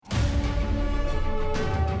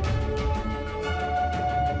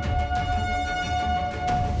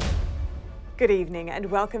Good evening and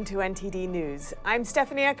welcome to NTD News. I'm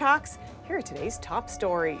Stephanie Cox. Here are today's top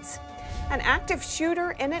stories. An active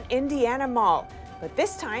shooter in an Indiana mall, but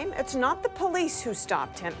this time it's not the police who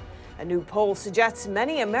stopped him. A new poll suggests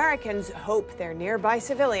many Americans hope their nearby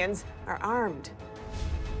civilians are armed.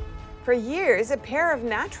 For years, a pair of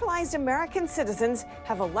naturalized American citizens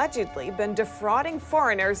have allegedly been defrauding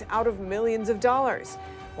foreigners out of millions of dollars.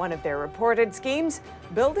 One of their reported schemes,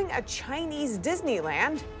 building a Chinese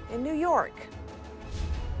Disneyland in New York.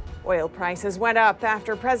 Oil prices went up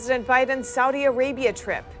after President Biden's Saudi Arabia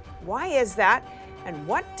trip. Why is that? And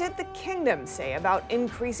what did the kingdom say about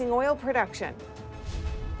increasing oil production?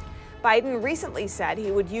 Biden recently said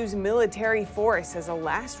he would use military force as a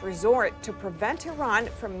last resort to prevent Iran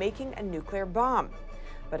from making a nuclear bomb.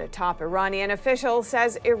 But a top Iranian official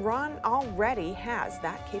says Iran already has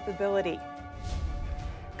that capability.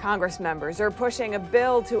 Congress members are pushing a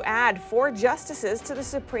bill to add 4 justices to the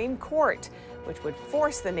Supreme Court, which would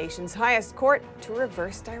force the nation's highest court to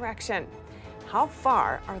reverse direction. How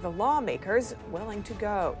far are the lawmakers willing to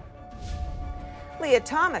go? Leah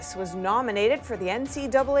Thomas was nominated for the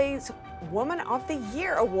NCAA's Woman of the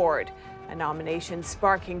Year award, a nomination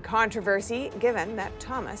sparking controversy given that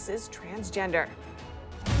Thomas is transgender.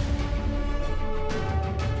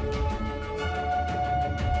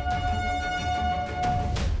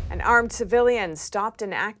 Armed civilians stopped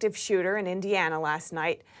an active shooter in Indiana last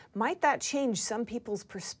night. Might that change some people's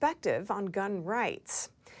perspective on gun rights?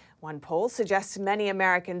 One poll suggests many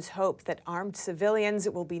Americans hope that armed civilians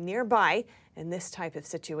will be nearby in this type of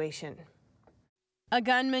situation. A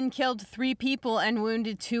gunman killed 3 people and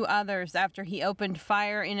wounded 2 others after he opened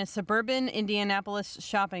fire in a suburban Indianapolis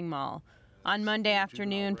shopping mall. On Monday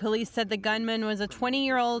afternoon, police said the gunman was a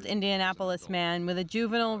 20-year-old Indianapolis man with a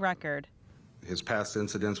juvenile record. His past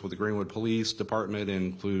incidents with the Greenwood Police Department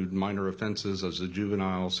include minor offenses as a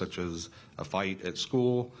juvenile, such as a fight at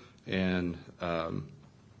school and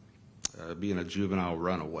being a juvenile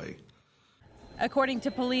runaway. According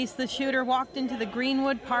to police, the shooter walked into the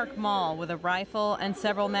Greenwood Park Mall with a rifle and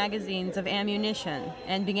several magazines of ammunition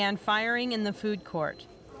and began firing in the food court.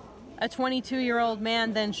 A 22-year-old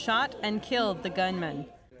man then shot and killed the gunman.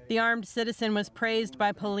 The armed citizen was praised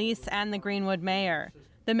by police and the Greenwood mayor.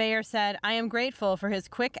 The mayor said, "I am grateful for his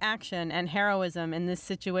quick action and heroism in this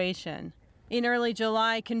situation." In early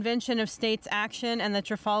July, Convention of States Action and the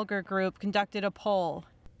Trafalgar Group conducted a poll.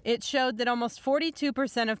 It showed that almost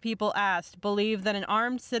 42% of people asked believe that an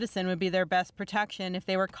armed citizen would be their best protection if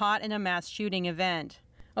they were caught in a mass shooting event.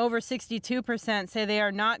 Over 62% say they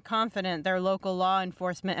are not confident their local law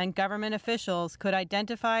enforcement and government officials could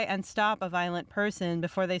identify and stop a violent person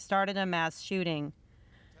before they started a mass shooting.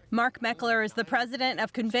 Mark Meckler is the president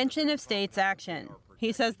of Convention of States Action.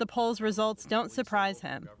 He says the poll's results don't surprise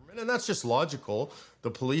him. And that's just logical.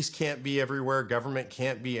 The police can't be everywhere, government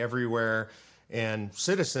can't be everywhere, and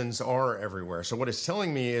citizens are everywhere. So what it's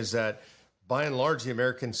telling me is that, by and large, the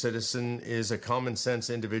American citizen is a common sense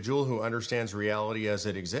individual who understands reality as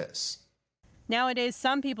it exists. Nowadays,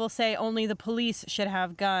 some people say only the police should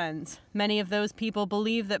have guns. Many of those people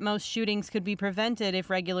believe that most shootings could be prevented if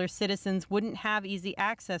regular citizens wouldn't have easy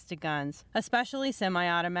access to guns, especially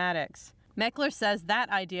semi-automatics. Meckler says that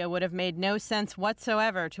idea would have made no sense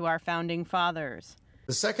whatsoever to our founding fathers.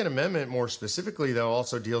 The Second Amendment, more specifically, though,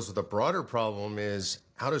 also deals with a broader problem: is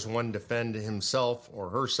how does one defend himself or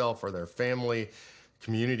herself or their family,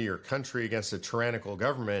 community, or country against a tyrannical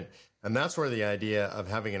government? And that's where the idea of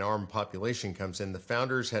having an armed population comes in. The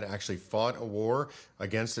founders had actually fought a war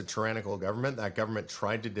against a tyrannical government. That government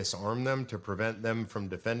tried to disarm them to prevent them from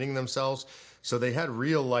defending themselves. So they had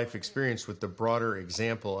real life experience with the broader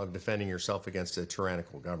example of defending yourself against a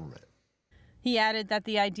tyrannical government. He added that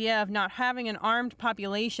the idea of not having an armed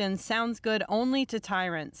population sounds good only to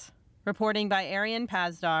tyrants. Reporting by Arian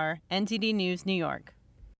Pazdar, NTD News, New York.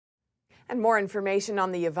 And more information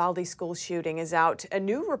on the Uvalde school shooting is out. A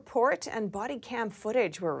new report and body cam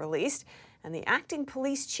footage were released, and the acting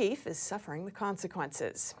police chief is suffering the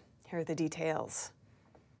consequences. Here are the details.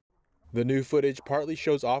 The new footage partly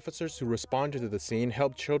shows officers who responded to the scene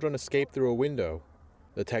help children escape through a window.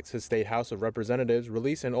 The Texas State House of Representatives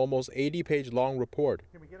released an almost 80-page long report.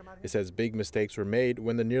 It says big mistakes were made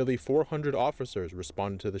when the nearly 400 officers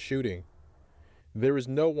responded to the shooting. There is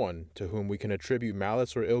no one to whom we can attribute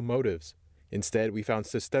malice or ill motives. Instead, we found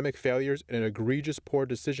systemic failures and an egregious poor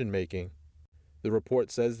decision-making. The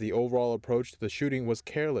report says the overall approach to the shooting was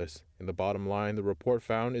careless, and the bottom line the report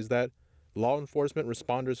found is that law enforcement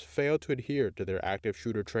responders failed to adhere to their active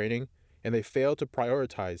shooter training, and they failed to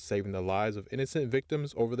prioritize saving the lives of innocent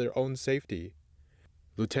victims over their own safety.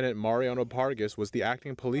 Lieutenant Mariano Pargas was the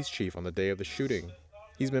acting police chief on the day of the shooting.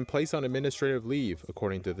 He's been placed on administrative leave,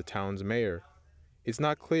 according to the town's mayor. It's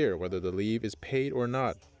not clear whether the leave is paid or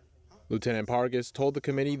not. Lieutenant Pargas told the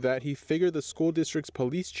committee that he figured the school district's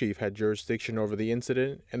police chief had jurisdiction over the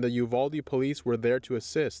incident and the Uvalde police were there to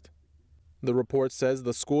assist. The report says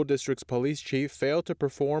the school district's police chief failed to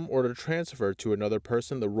perform or to transfer to another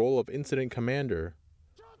person the role of incident commander.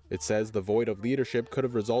 It says the void of leadership could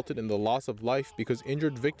have resulted in the loss of life because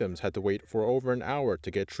injured victims had to wait for over an hour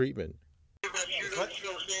to get treatment.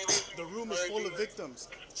 The room is full of victims.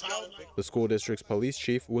 The school district's police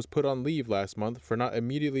chief was put on leave last month for not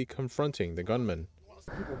immediately confronting the gunman.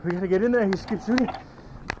 We gotta get in there. He just keeps shooting.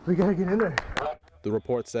 We gotta get in there. The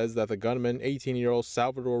report says that the gunman, 18-year-old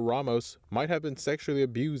Salvador Ramos, might have been sexually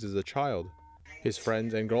abused as a child. His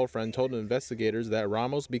friends and girlfriend told investigators that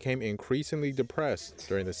Ramos became increasingly depressed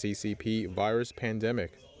during the CCP virus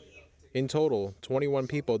pandemic. In total, 21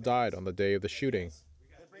 people died on the day of the shooting.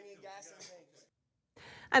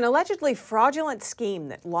 An allegedly fraudulent scheme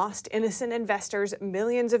that lost innocent investors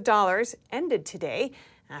millions of dollars ended today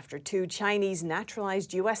after two Chinese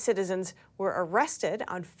naturalized U.S. citizens were arrested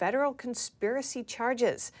on federal conspiracy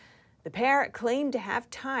charges. The pair claimed to have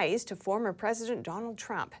ties to former President Donald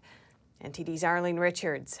Trump. NTD's Arlene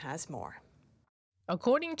Richards has more.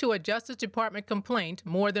 According to a Justice Department complaint,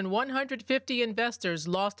 more than 150 investors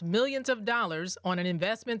lost millions of dollars on an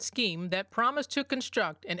investment scheme that promised to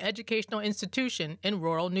construct an educational institution in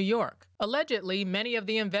rural New York. Allegedly, many of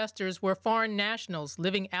the investors were foreign nationals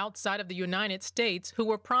living outside of the United States who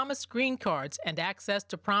were promised green cards and access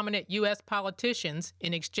to prominent U.S. politicians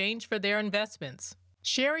in exchange for their investments.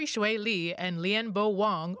 Sherry Shui Li and Lianbo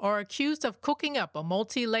Wang are accused of cooking up a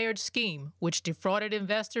multi-layered scheme which defrauded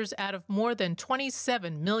investors out of more than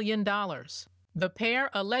 $27 million. The pair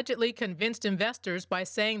allegedly convinced investors by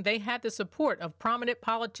saying they had the support of prominent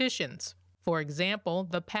politicians. For example,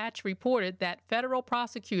 The Patch reported that federal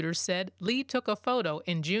prosecutors said Li took a photo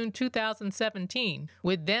in June 2017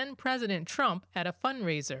 with then-President Trump at a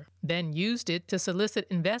fundraiser, then used it to solicit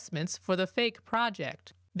investments for the fake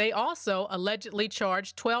project. They also allegedly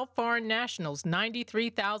charged 12 foreign nationals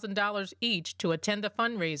 $93,000 each to attend the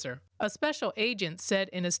fundraiser. A special agent said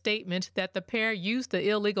in a statement that the pair used the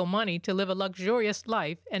illegal money to live a luxurious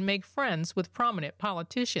life and make friends with prominent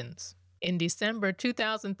politicians. In December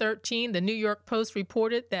 2013, the New York Post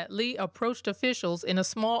reported that Li approached officials in a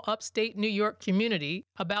small upstate New York community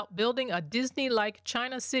about building a Disney-like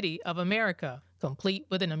China City of America, complete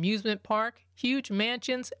with an amusement park, huge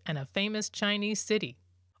mansions, and a famous Chinese city.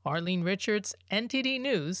 Arlene Richards, NTD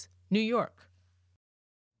News, New York.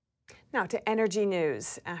 Now to energy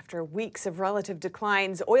news. After weeks of relative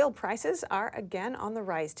declines, oil prices are again on the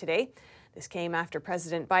rise today. This came after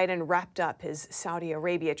President Biden wrapped up his Saudi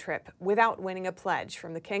Arabia trip without winning a pledge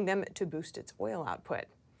from the kingdom to boost its oil output.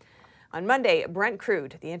 On Monday, Brent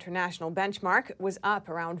crude, the international benchmark, was up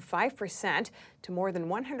around 5% to more than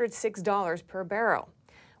 $106 per barrel.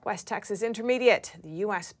 West Texas Intermediate, the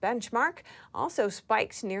U.S. benchmark, also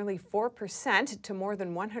spiked nearly 4% to more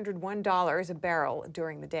than $101 a barrel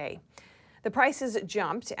during the day. The prices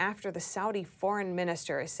jumped after the Saudi foreign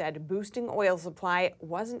minister said boosting oil supply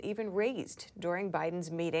wasn't even raised during Biden's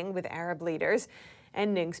meeting with Arab leaders,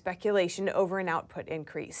 ending speculation over an output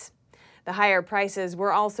increase. The higher prices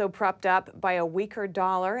were also propped up by a weaker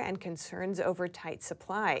dollar and concerns over tight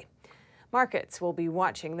supply. Markets will be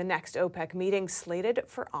watching the next OPEC meeting slated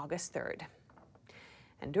for August 3rd.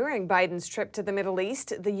 And during Biden's trip to the Middle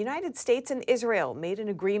East, the United States and Israel made an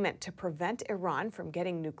agreement to prevent Iran from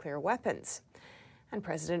getting nuclear weapons. And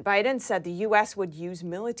President Biden said the U.S. would use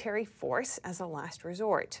military force as a last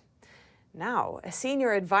resort. Now, a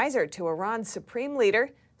senior advisor to Iran's supreme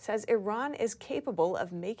leader says Iran is capable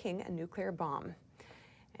of making a nuclear bomb.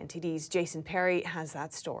 NTD's Jason Perry has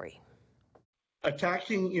that story.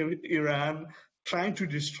 Attacking Iran, trying to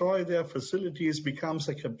destroy their facilities becomes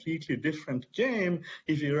a completely different game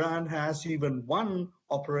if Iran has even one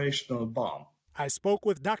operational bomb. I spoke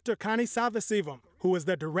with Dr. Connie Sadasivam, who is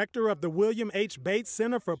the director of the William H. Bates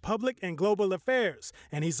Center for Public and Global Affairs,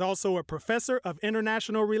 and he's also a professor of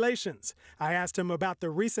international relations. I asked him about the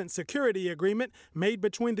recent security agreement made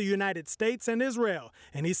between the United States and Israel,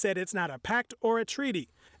 and he said it's not a pact or a treaty,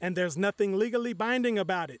 and there's nothing legally binding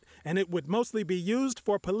about it, and it would mostly be used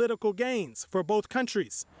for political gains for both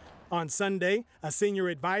countries. On Sunday, a senior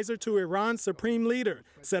advisor to Iran's supreme leader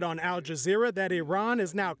said on Al Jazeera that Iran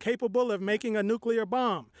is now capable of making a nuclear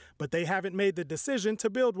bomb, but they haven't made the decision to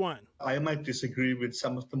build one. I might disagree with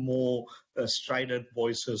some of the more strident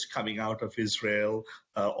voices coming out of Israel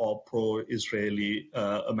or pro-Israeli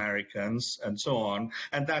Americans and so on.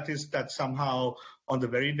 And that is that somehow on the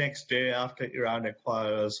very next day after Iran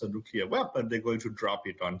acquires a nuclear weapon, they're going to drop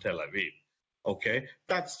it on Tel Aviv. Okay,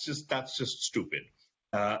 that's just stupid.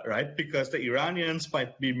 Right? Because the Iranians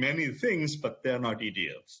might be many things, but they're not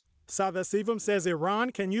idiots. Sadasivam says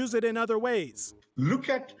Iran can use it in other ways. Look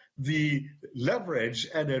at the leverage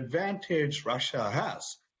and advantage Russia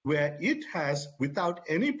has, where it has, without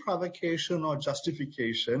any provocation or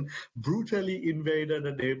justification, brutally invaded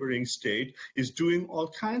a neighboring state, is doing all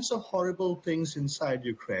kinds of horrible things inside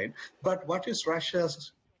Ukraine. But what is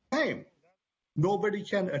Russia's claim? Nobody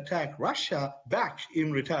can attack Russia back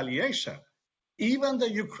in retaliation. Even the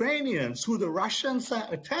Ukrainians, who the Russians are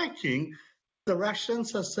attacking, the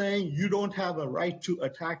Russians are saying, you don't have a right to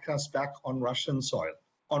attack us back on Russian soil,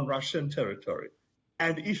 on Russian territory.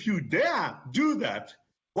 And if you dare do that,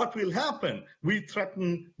 what will happen? We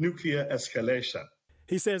threaten nuclear escalation.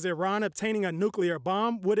 He says Iran obtaining a nuclear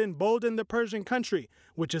bomb would embolden the Persian country,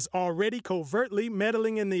 which is already covertly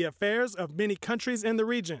meddling in the affairs of many countries in the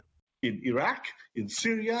region. In Iraq, in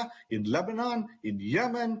Syria, in Lebanon, in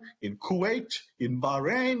Yemen, in Kuwait, in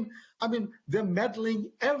Bahrain. I mean, they're meddling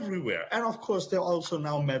everywhere. And of course, they're also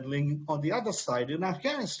now meddling on the other side in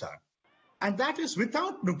Afghanistan. And that is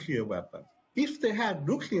without nuclear weapons. If they had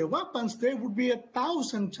nuclear weapons, they would be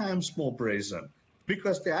 1,000 times more brazen,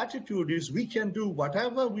 because the attitude is we can do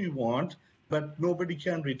whatever we want, but nobody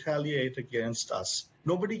can retaliate against us.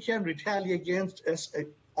 Nobody can retaliate against us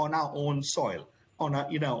on our own soil.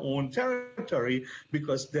 In our own territory,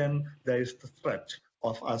 because then there is the threat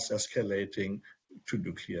of us escalating to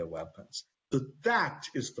nuclear weapons. So that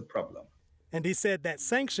is the problem. And he said that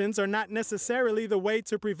sanctions are not necessarily the way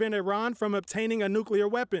to prevent Iran from obtaining a nuclear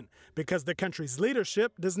weapon, because the country's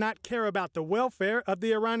leadership does not care about the welfare of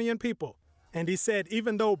the Iranian people. And he said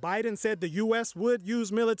even though Biden said the U.S. would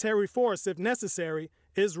use military force if necessary,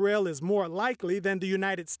 Israel is more likely than the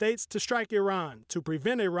United States to strike Iran to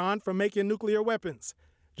prevent Iran from making nuclear weapons.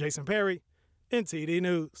 Jason Perry, NTD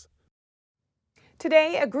News.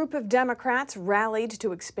 Today, a group of Democrats rallied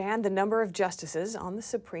to expand the number of justices on the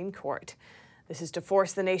Supreme Court. This is to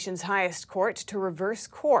force the nation's highest court to reverse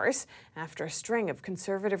course after a string of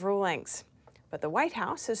conservative rulings. But the White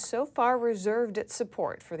House has so far reserved its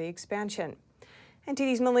support for the expansion.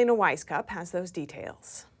 NTD's Melina Weiskup has those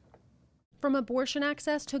details. From abortion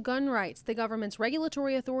access to gun rights, the government's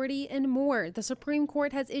regulatory authority, and more, the Supreme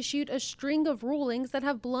Court has issued a string of rulings that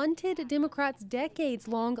have blunted Democrats'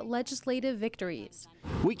 decades-long legislative victories.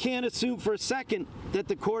 We can't assume for a second that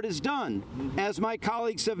the court is done, as my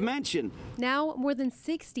colleagues have mentioned. Now, more than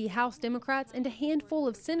 60 House Democrats and a handful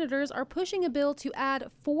of senators are pushing a bill to add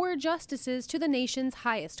 4 justices to the nation's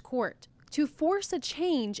highest court, to force a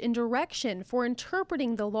change in direction for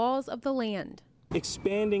interpreting the laws of the land.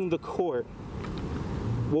 Expanding the court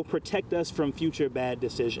will protect us from future bad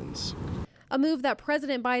decisions. A move that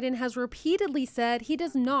President Biden has repeatedly said he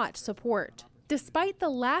does not support. Despite the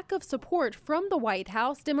lack of support from the White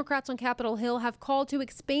House, Democrats on Capitol Hill have called to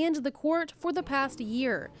expand the court for the past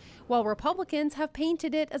year, while Republicans have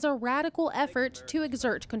painted it as a radical effort to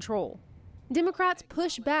exert control. Democrats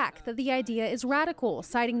push back that the idea is radical,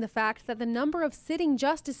 citing the fact that the number of sitting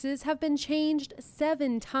justices have been changed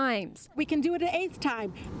 7 times. We can do it an 8th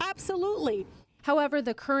time. Absolutely. However,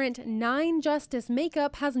 the current 9-justice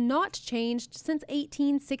makeup has not changed since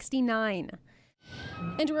 1869.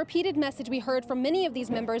 And a repeated message we heard from many of these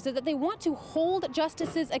members is that they want to hold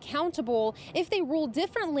justices accountable if they rule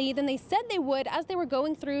differently than they said they would as they were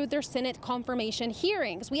going through their Senate confirmation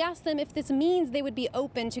hearings. We asked them if this means they would be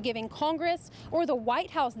open to giving Congress or the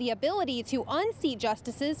White House the ability to unseat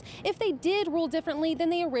justices if they did rule differently than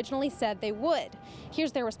they originally said they would.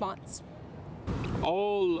 Here's their response.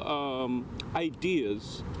 All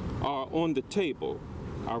ideas are on the table.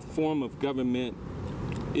 Our form of government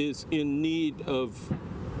is in need of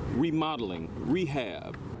remodeling,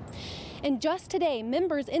 rehab. And just today,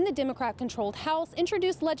 members in the Democrat-controlled House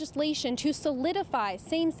introduced legislation to solidify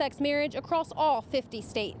same-sex marriage across all 50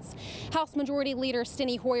 states. House Majority Leader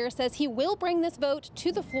Steny Hoyer says he will bring this vote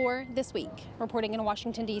to the floor this week. Reporting in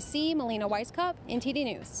Washington, D.C., Melina Weiskup, NTD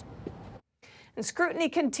News. And scrutiny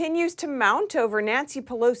continues to mount over Nancy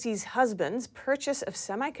Pelosi's husband's purchase of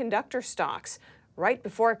semiconductor stocks right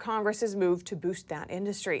before Congress's move to boost that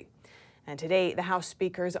industry. And today, the House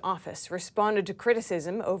Speaker's office responded to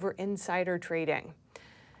criticism over insider trading.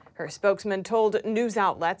 Her spokesman told news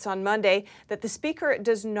outlets on Monday that the Speaker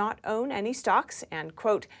does not own any stocks and,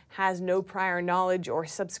 quote, has no prior knowledge or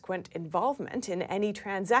subsequent involvement in any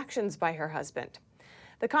transactions by her husband.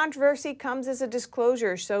 The controversy comes as a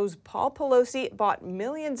disclosure shows Paul Pelosi bought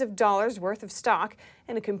millions of dollars worth of stock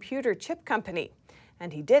in a computer chip company.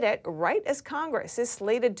 And he did it right as Congress is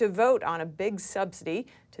slated to vote on a big subsidy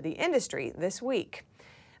to the industry this week.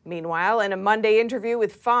 Meanwhile, in a Monday interview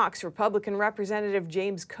with Fox, Republican Representative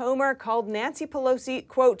James Comer called Nancy Pelosi,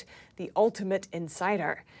 quote, the ultimate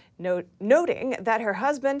insider, noting that her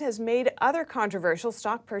husband has made other controversial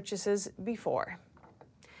stock purchases before.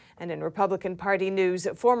 And in Republican Party news,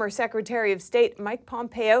 former Secretary of State Mike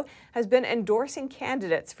Pompeo has been endorsing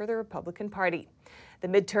candidates for the Republican Party. The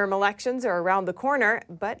midterm elections are around the corner,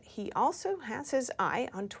 but he also has his eye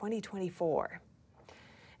on 2024.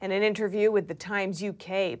 In an interview with the Times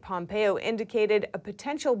UK, Pompeo indicated a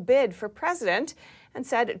potential bid for president and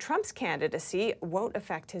said Trump's candidacy won't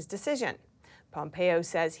affect his decision. Pompeo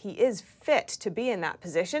says he is fit to be in that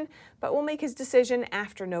position, but will make his decision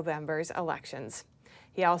after November's elections.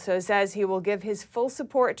 He also says he will give his full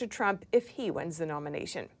support to Trump if he wins the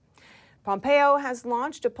nomination. Pompeo has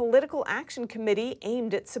launched a political action committee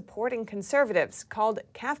aimed at supporting conservatives called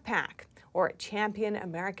CAVPAC, or Champion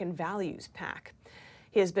American Values PAC.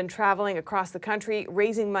 He has been traveling across the country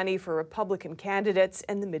raising money for Republican candidates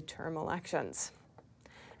in the midterm elections.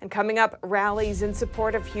 And coming up, rallies in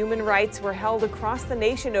support of human rights were held across the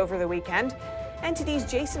nation over the weekend.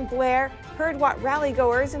 NTD's Jason Blair heard what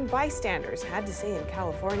rallygoers and bystanders had to say in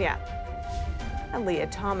California. And Leah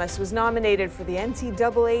Thomas was nominated for the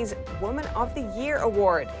NCAA's Woman of the Year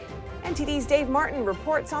Award. NTD's Dave Martin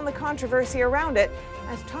reports on the controversy around it,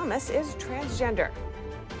 as Thomas is transgender.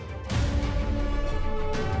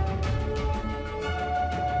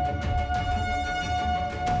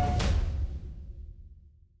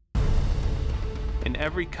 In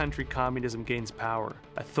every country communism gains power,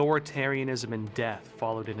 authoritarianism and death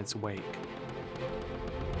followed in its wake.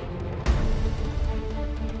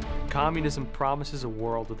 Communism promises a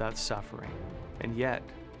world without suffering, and yet,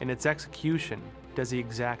 in its execution, does the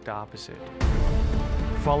exact opposite.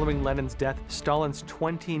 Following Lenin's death, Stalin's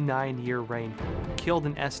 29-year reign killed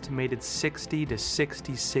an estimated 60 to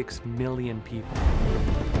 66 million people.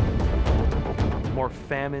 More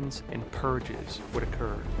famines and purges would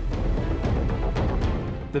occur.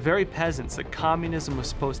 The very peasants that communism was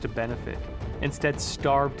supposed to benefit instead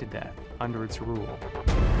starved to death under its rule.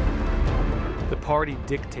 The party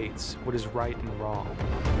dictates what is right and wrong.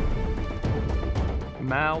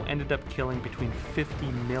 Mao ended up killing between 50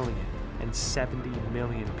 million and 70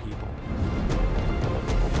 million people.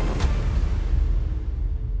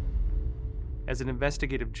 As an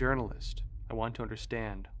investigative journalist, I want to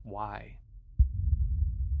understand why.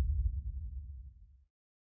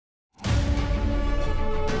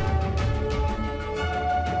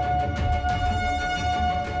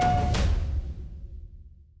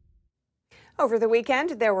 Over the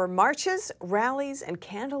weekend, there were marches, rallies, and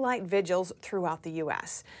candlelight vigils throughout the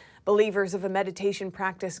U.S. Believers of a meditation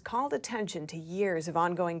practice called attention to years of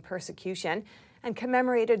ongoing persecution and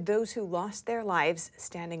commemorated those who lost their lives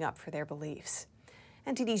standing up for their beliefs.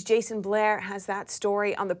 NTD's Jason Blair has that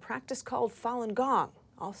story on the practice called Falun Gong,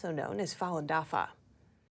 also known as Falun Dafa.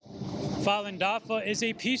 Falun Dafa is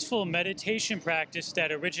a peaceful meditation practice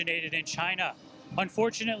that originated in China.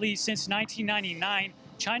 Unfortunately, since 1999,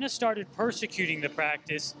 China started persecuting the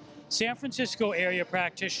practice. San Francisco area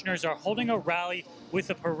practitioners are holding a rally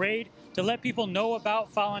with a parade to let people know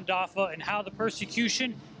about Falun Dafa and how the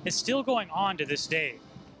persecution is still going on to this day.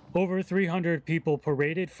 Over 300 people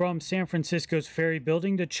paraded from San Francisco's Ferry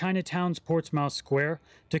Building to Chinatown's Portsmouth Square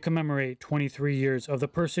to commemorate 23 years of the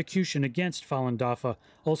persecution against Falun Dafa,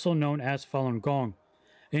 also known as Falun Gong.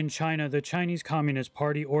 In China, the Chinese Communist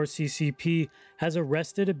Party, or CCP, has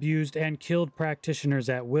arrested, abused, and killed practitioners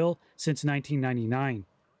at will since 1999.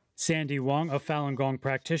 Sandy Wong, a Falun Gong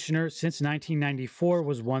practitioner since 1994,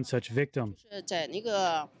 was one such victim.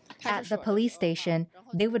 At the police station,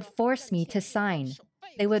 they would force me to sign.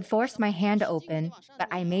 They would force my hand open, but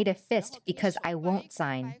I made a fist because I won't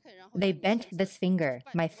sign. They bent this finger,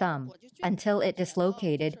 my thumb, until it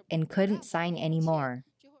dislocated and couldn't sign anymore.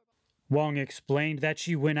 Wong explained that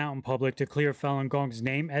she went out in public to clear Falun Gong's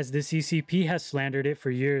name as the CCP has slandered it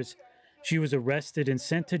for years. She was arrested and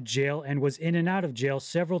sent to jail and was in and out of jail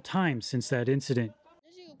several times since that incident.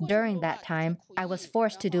 During that time, I was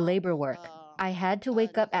forced to do labor work. I had to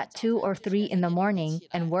wake up at 2 or 3 in the morning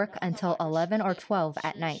and work until 11 or 12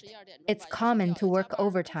 at night. It's common to work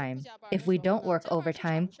overtime. If we don't work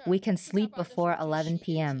overtime, we can sleep before 11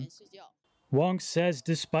 p.m. Wong says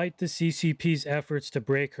despite the CCP's efforts to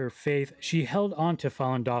break her faith, she held on to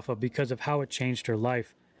Falun Dafa because of how it changed her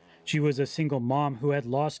life. She was a single mom who had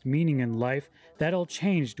lost meaning in life. That all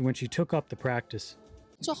changed when she took up the practice.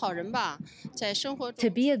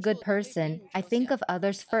 To be a good person, I think of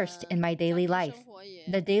others first in my daily life.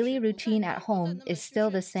 The daily routine at home is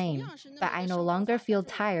still the same, but I no longer feel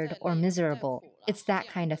tired or miserable. It's that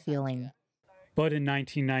kind of feeling. But in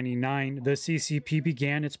 1999, the CCP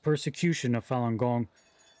began its persecution of Falun Gong.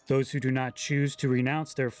 Those who do not choose to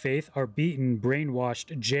renounce their faith are beaten,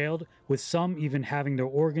 brainwashed, jailed, with some even having their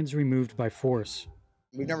organs removed by force.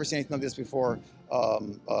 We've never seen anything like this before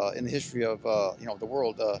in the history of the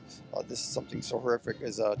world. This is something so horrific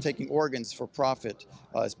as taking organs for profit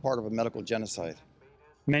as part of a medical genocide.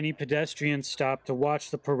 Many pedestrians stopped to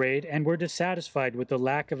watch the parade and were dissatisfied with the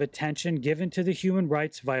lack of attention given to the human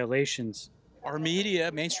rights violations. Our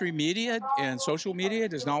media, mainstream media and social media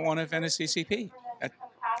does not want to offend the CCP.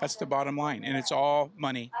 That's the bottom line, and it's all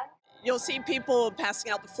money. You'll see people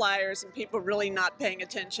passing out the flyers and people really not paying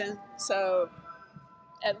attention. So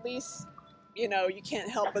at least, you can't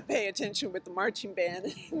help but pay attention with the marching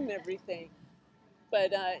band and everything.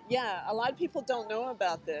 But yeah, a lot of people don't know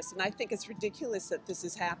about this, and I think it's ridiculous that this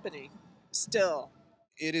is happening still.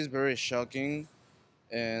 It is very shocking,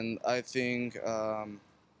 and I think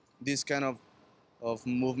these kind of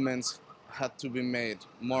movements have to be made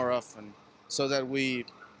more often so that we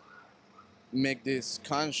make this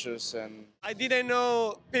conscious. And I didn't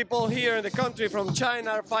know people here in the country from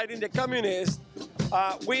China are fighting the communists.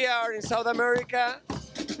 We are in South America.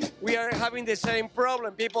 We are having the same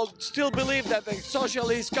problem. People still believe that the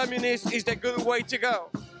socialist communist is the good way to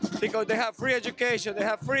go because they have free education, they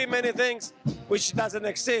have free many things, which doesn't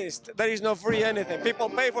exist. There is no free anything. People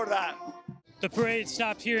pay for that. The parade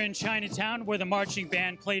stopped here in Chinatown, where the marching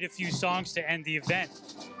band played a few songs to end the event.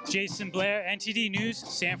 Jason Blair, NTD News,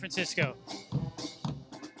 San Francisco.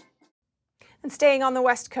 And staying on the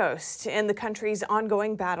West Coast, in the country's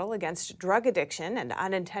ongoing battle against drug addiction and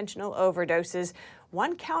unintentional overdoses,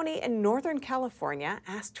 one county in Northern California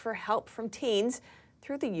asked for help from teens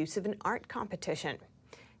through the use of an art competition.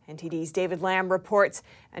 NTD's David Lamb reports,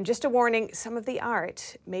 and just a warning, some of the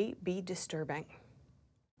art may be disturbing.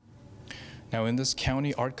 Now, in this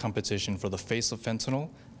county art competition for the face of fentanyl,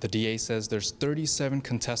 the DA says there's 37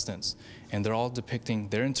 contestants, and they're all depicting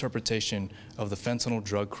their interpretation of the fentanyl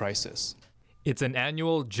drug crisis. It's an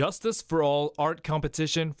annual Justice for All art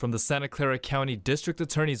competition from the Santa Clara County District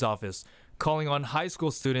Attorney's Office, calling on high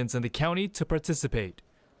school students in the county to participate.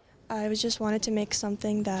 I just wanted to make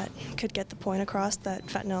something that could get the point across that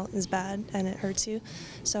fentanyl is bad and it hurts you.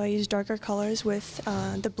 So I used darker colors with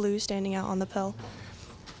the blue standing out on the pill.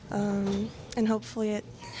 And hopefully it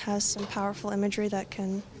has some powerful imagery that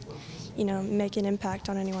can, make an impact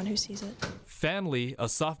on anyone who sees it. Fanley, a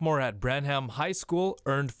sophomore at Branham High School,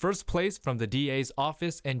 earned first place from the DA's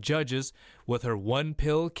office and judges with her "One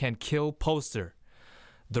Pill Can Kill" poster.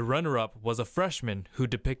 The runner-up was a freshman who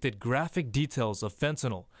depicted graphic details of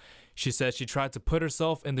fentanyl. She said she tried to put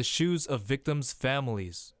herself in the shoes of victims'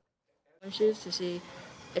 families. To see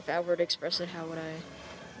if I were to express it, how would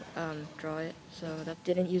I draw it? So that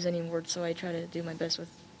didn't use any words, so I try to do my best with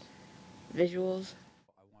visuals.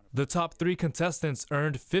 The top three contestants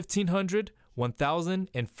earned $1,500, $1,000,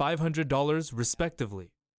 and $500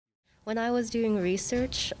 respectively. When I was doing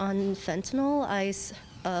research on fentanyl, I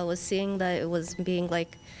was seeing that it was being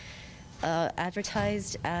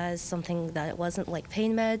advertised as something that wasn't like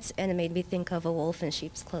pain meds, and it made me think of a wolf in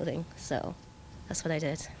sheep's clothing. So that's what I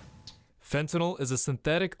did. Fentanyl is a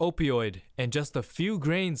synthetic opioid, and just a few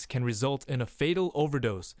grains can result in a fatal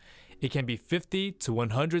overdose. It can be 50 to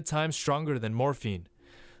 100 times stronger than morphine.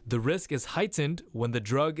 The risk is heightened when the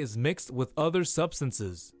drug is mixed with other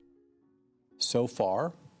substances. So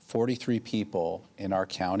far, 43 people in our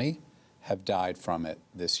county have died from it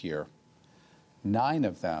this year. 9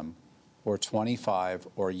 of them were 25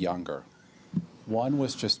 or younger. One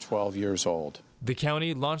was just 12 years old. The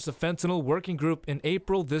county launched a fentanyl working group in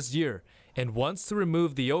April this year and wants to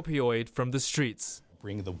remove the opioid from the streets.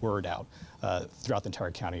 Bring the word out throughout the entire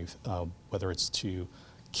county, whether it's to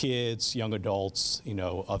kids, young adults,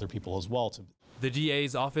 other people as well. The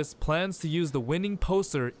DA's office plans to use the winning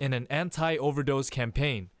poster in an anti-overdose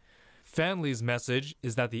campaign. Fanley's message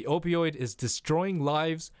is that the opioid is destroying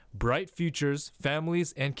lives, bright futures,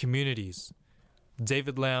 families, and communities.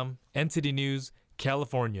 David Lamb, NTD News,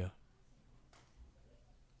 California.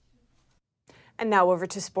 And now over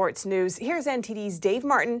to sports news. Here's NTD's Dave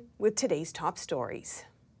Martin with today's top stories.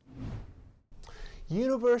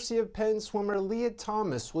 University of Penn swimmer Lia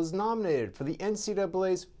Thomas was nominated for the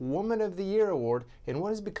NCAA's Woman of the Year award in what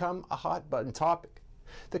has become a hot-button topic.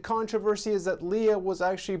 The controversy is that Lia was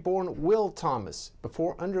actually born Will Thomas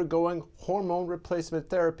before undergoing hormone replacement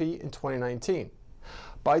therapy in 2019.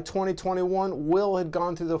 By 2021, Will had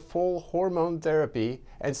gone through the full hormone therapy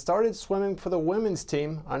and started swimming for the women's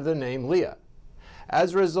team under the name Lia.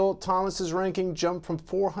 As a result, Thomas's ranking jumped from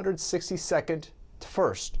 462nd to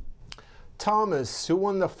 1st. Thomas, who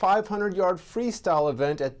won the 500-yard freestyle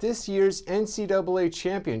event at this year's NCAA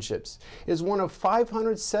Championships, is one of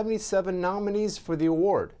 577 nominees for the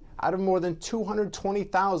award out of more than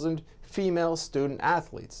 220,000 female student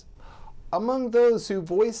athletes. Among those who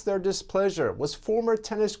voiced their displeasure was former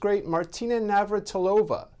tennis great Martina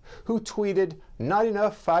Navratilova, who tweeted, "Not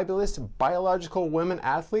enough fabulous biological women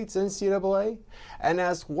athletes, NCAA?" and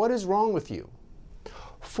asked, "What is wrong with you?"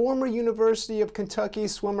 Former University of Kentucky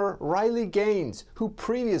swimmer Riley Gaines, who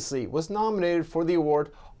previously was nominated for the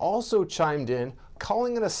award, also chimed in,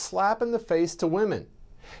 calling it a slap in the face to women.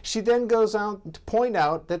 She then goes on to point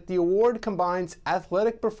out that the award combines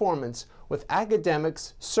athletic performance with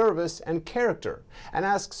academics, service, and character, and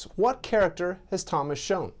asks, what character has Thomas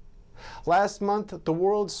shown? Last month, the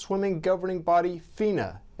world's swimming governing body,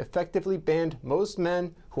 FINA, effectively banned most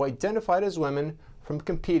men who identified as women from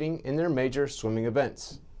competing in their major swimming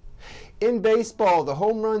events. In baseball, the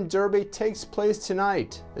Home Run Derby takes place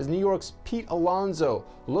tonight as New York's Pete Alonso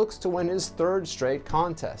looks to win his 3rd straight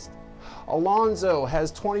contest. Alonso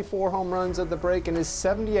has 24 home runs at the break and his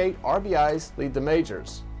 78 RBIs lead the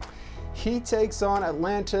majors. He takes on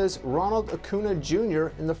Atlanta's Ronald Acuna Jr.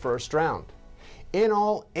 in the 1st round. In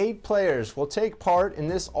all, 8 players will take part in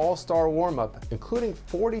this all-star warm-up, including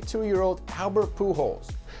 42-year-old Albert Pujols,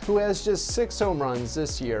 who has just 6 home runs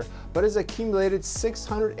this year, but has accumulated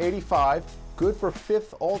 685, good for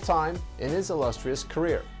 5th all-time in his illustrious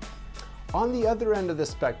career. On the other end of the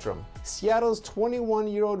spectrum, Seattle's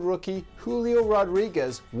 21-year-old rookie Julio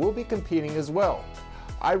Rodriguez will be competing as well.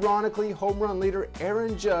 Ironically, home run leader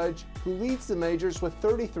Aaron Judge, who leads the majors with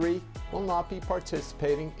 33, will not be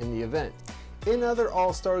participating in the event. In other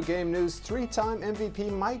All-Star Game news, 3-time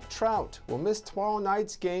MVP Mike Trout will miss tomorrow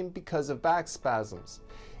night's game because of back spasms.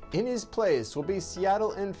 In his place will be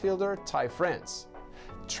Seattle infielder Ty France.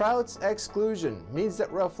 Trout's exclusion means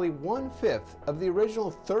that roughly 1/5 of the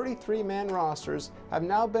original 33-man rosters have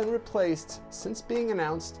now been replaced since being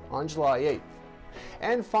announced on July 8th.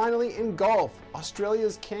 And finally, in golf,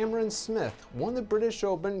 Australia's Cameron Smith won the British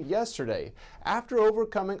Open yesterday after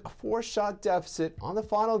overcoming a 4-shot deficit on the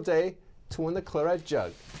final day to win the Claret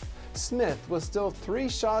Jug. Smith was still 3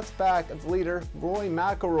 shots back of the leader Rory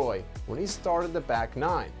McIlroy when he started the back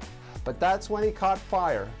 9. But that's when he caught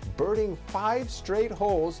fire, birding 5 straight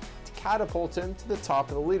holes to catapult him to the top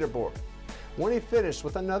of the leaderboard. When he finished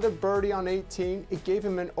with another birdie on 18, it gave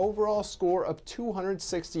him an overall score of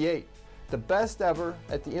 268, the best ever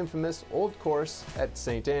at the infamous Old Course at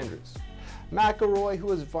St. Andrews. McIlroy, who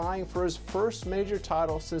was vying for his first major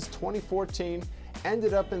title since 2014,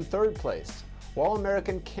 ended up in 3rd place, while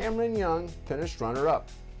American Cameron Young finished runner-up.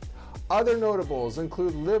 Other notables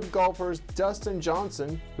include LIV golfers Dustin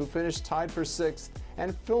Johnson, who finished tied for 6th,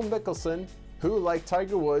 and Phil Mickelson, who, like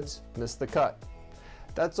Tiger Woods, missed the cut.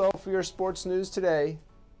 That's all for your sports news today.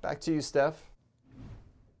 Back to you, Steph.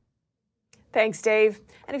 Thanks, Dave.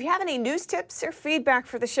 And if you have any news tips or feedback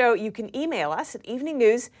for the show, you can email us at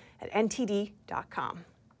eveningnews@ntd.com.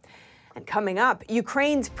 And coming up,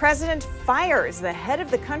 Ukraine's president fires the head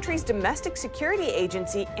of the country's domestic security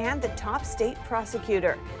agency and the top state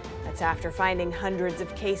prosecutor. That's after finding hundreds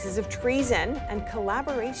of cases of treason and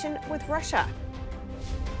collaboration with Russia.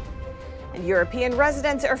 And European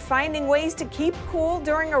residents are finding ways to keep cool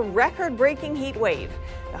during a record-breaking heat wave.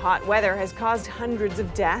 The hot weather has caused hundreds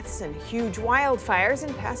of deaths and huge wildfires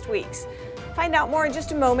in past weeks. Find out more in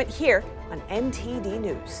just a moment here on NTD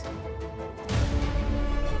News.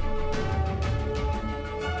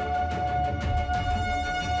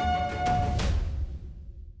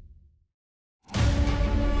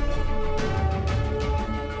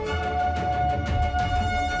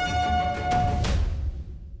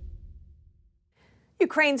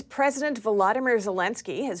 Ukraine's President Volodymyr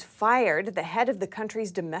Zelensky has fired the head of the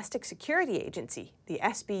country's domestic security agency, the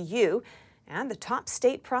SBU, and the top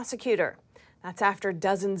state prosecutor. That's after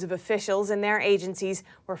dozens of officials in their agencies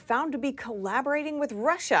were found to be collaborating with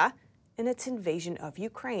Russia in its invasion of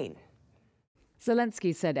Ukraine.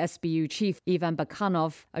 Zelensky said SBU chief Ivan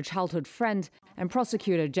Bakhanov, a childhood friend, and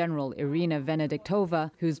Prosecutor General Irina Venediktova,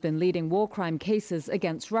 who's been leading war crime cases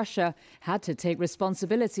against Russia, had to take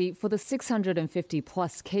responsibility for the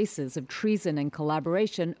 650-plus cases of treason and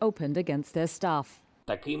collaboration opened against their staff.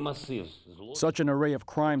 Such an array of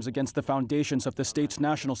crimes against the foundations of the state's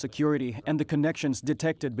national security and the connections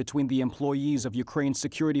detected between the employees of Ukraine's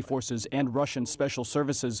security forces and Russian special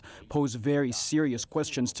services pose very serious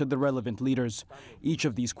questions to the relevant leaders. Each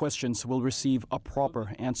of these questions will receive a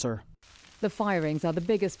proper answer. The firings are the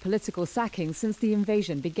biggest political sackings since the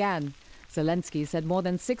invasion began. Zelensky said more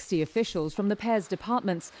than 60 officials from the pair's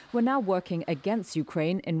departments were now working against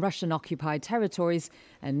Ukraine in Russian-occupied territories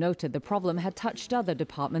and noted the problem had touched other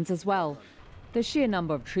departments as well. The sheer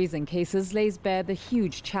number of treason cases lays bare the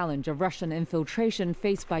huge challenge of Russian infiltration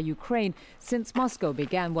faced by Ukraine since Moscow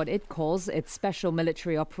began what it calls its special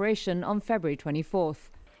military operation on February 24th.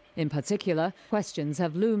 In particular, questions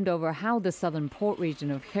have loomed over how the southern port region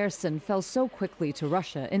of Kherson fell so quickly to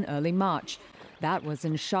Russia in early March. That was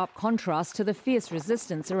in sharp contrast to the fierce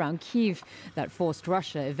resistance around Kyiv that forced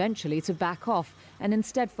Russia eventually to back off and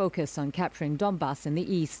instead focus on capturing Donbass in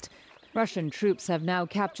the east. Russian troops have now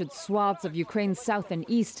captured swaths of Ukraine's south and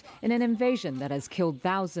east in an invasion that has killed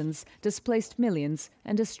thousands, displaced millions,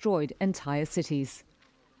 and destroyed entire cities.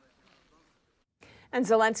 And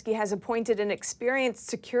Zelensky has appointed an experienced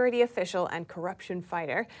security official and corruption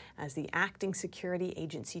fighter as the acting security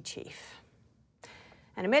agency chief.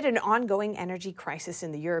 And amid an ongoing energy crisis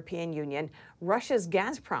in the European Union, Russia's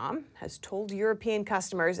Gazprom has told European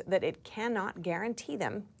customers that it cannot guarantee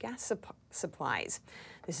them gas supplies.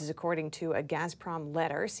 This is according to a Gazprom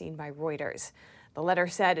letter seen by Reuters. The letter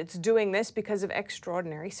said it's doing this because of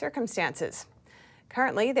extraordinary circumstances.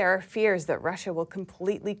 Currently, there are fears that Russia will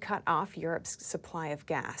completely cut off Europe's supply of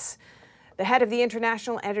gas. The head of the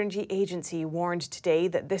International Energy Agency warned today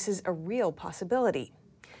that this is a real possibility.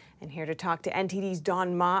 And here to talk to NTD's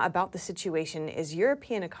Don Ma about the situation is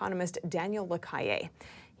European economist Daniel Lacalle.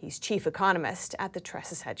 He's chief economist at the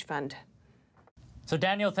Tressis Hedge Fund. So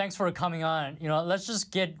Daniel, thanks for coming on. Let's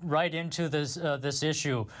just get right into this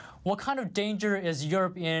issue. What kind of danger is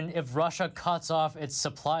Europe in if Russia cuts off its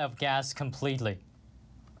supply of gas completely?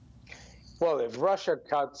 Well, if Russia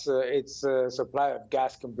cuts its supply of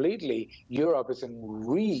gas completely, Europe is in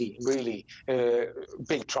really, really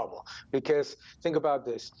big trouble. Because think about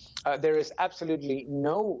this. There is absolutely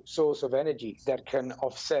no source of energy that can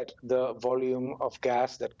offset the volume of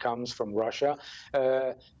gas that comes from Russia.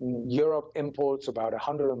 Europe imports about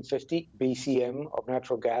 150 BCM of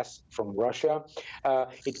natural gas from Russia.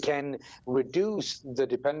 It can reduce the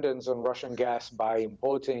dependence on Russian gas by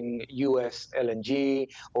importing US LNG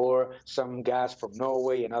or some gas from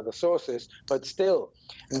Norway and other sources, but still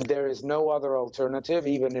there is no other alternative.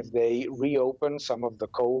 Even if they reopen some of the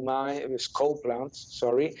coal plants,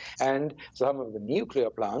 and some of the nuclear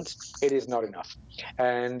plants, it is not enough.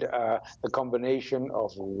 And the combination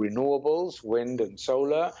of renewables, wind and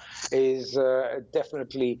solar, is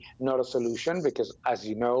definitely not a solution because, as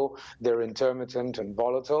you know, they're intermittent and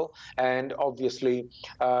volatile, and obviously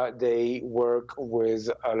they work with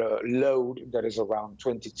a load that is around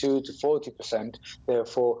 22 to 40%.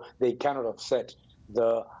 Therefore, they cannot offset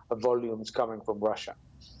the volumes coming from Russia.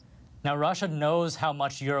 Now, Russia knows how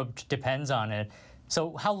much Europe depends on it.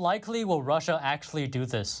 So how likely will Russia actually do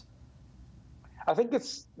this? I think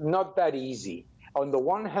it's not that easy. On the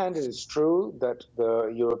one hand, it is true that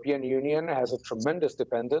the European Union has a tremendous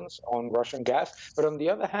dependence on Russian gas. But on the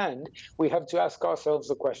other hand, we have to ask ourselves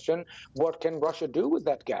the question, what can Russia do with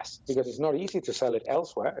that gas? Because it's not easy to sell it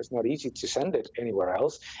elsewhere. It's not easy to send it anywhere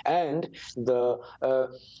else. And the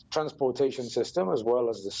transportation system, as well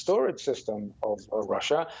as the storage system of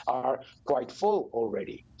Russia, are quite full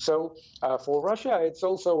already. So for Russia, it's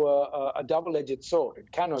also a double-edged sword.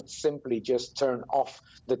 It cannot simply just turn off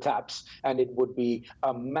the taps, and it would be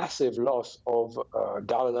a massive loss of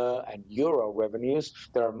dollar and euro revenues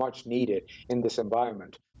that are much needed in this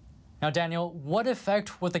environment. Now, Daniel, what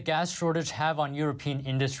effect would the gas shortage have on European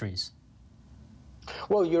industries?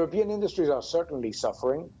 Well, European industries are certainly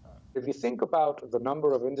suffering. If you think about the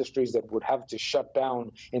number of industries that would have to shut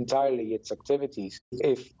down entirely its activities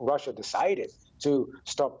if Russia decided to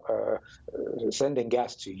stop sending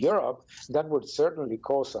gas to Europe, that would certainly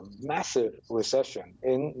cause a massive recession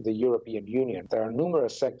in the European Union. There are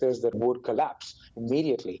numerous sectors that would collapse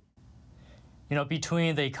immediately.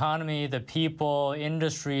 Between the economy, the people,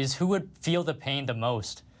 industries, who would feel the pain the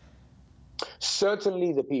most?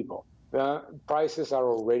 Certainly the people. prices are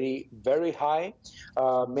already very high.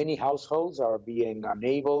 Many households are being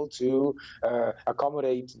unable to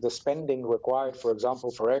accommodate the spending required, for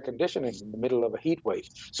example, for air conditioning in the middle of a heat wave.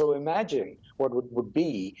 So imagine what it would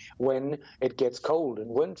be when it gets cold in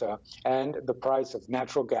winter and the price of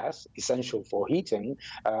natural gas, essential for heating,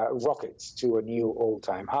 rockets to a new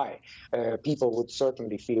all-time high. People would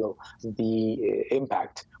certainly feel the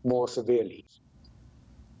impact more severely.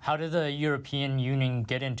 How did the European Union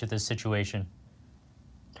get into this situation?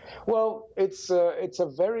 Well, it's a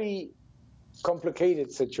very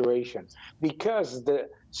complicated situation because the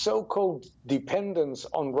so-called dependence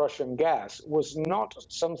on Russian gas was not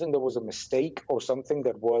something that was a mistake or something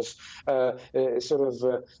that was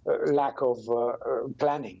lack of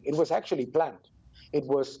planning. It was actually planned. It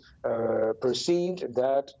was perceived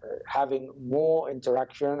that having more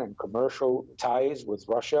interaction and commercial ties with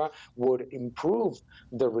Russia would improve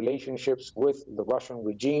the relationships with the Russian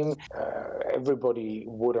regime. Everybody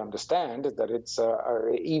would understand that it's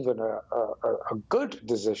even a good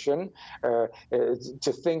decision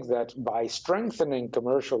to think that by strengthening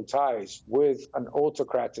commercial ties with an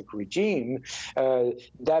autocratic regime,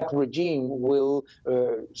 that regime will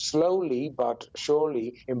slowly but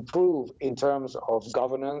surely improve in terms of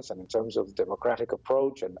governance and in terms of democratic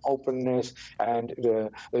approach and openness and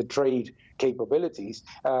the trade capabilities.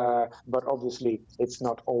 But obviously, it's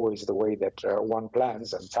not always the way that one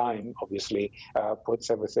plans, and time obviously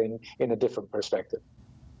puts everything in a different perspective.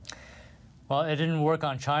 Well, it didn't work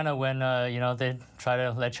on China when they tried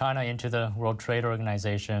to let China into the World Trade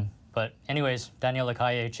Organization. But anyways, Daniel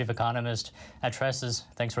Lacalle, chief economist at Tressis,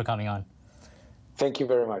 thanks for coming on. Thank you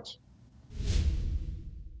very much.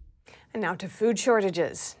 And now to food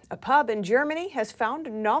shortages. A pub in Germany has found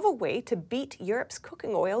a novel way to beat Europe's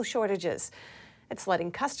cooking oil shortages. It's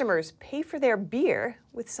letting customers pay for their beer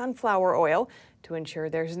with sunflower oil to ensure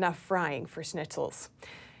there's enough frying for schnitzels.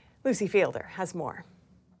 Lucy Fielder has more.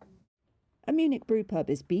 A Munich brewpub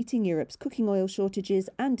is beating Europe's cooking oil shortages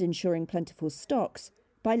and ensuring plentiful stocks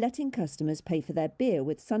by letting customers pay for their beer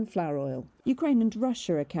with sunflower oil. Ukraine and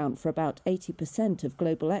Russia account for about 80% of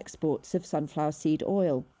global exports of sunflower seed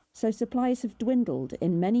oil, so supplies have dwindled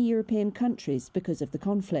in many European countries because of the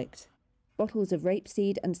conflict. Bottles of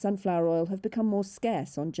rapeseed and sunflower oil have become more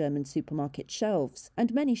scarce on German supermarket shelves,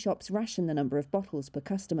 and many shops ration the number of bottles per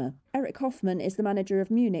customer. Eric Hoffman is the manager of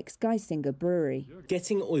Munich's Geisinger brewery.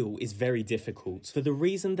 Getting oil is very difficult for the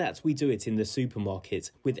reason that we do it in the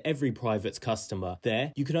supermarket with every private customer.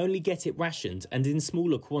 There, you can only get it rationed and in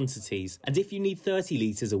smaller quantities, and if you need 30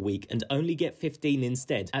 litres a week and only get 15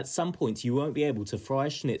 instead, at some point you won't be able to fry a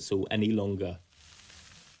schnitzel any longer.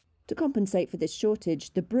 To compensate for this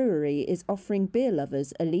shortage, the brewery is offering beer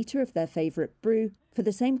lovers a litre of their favourite brew for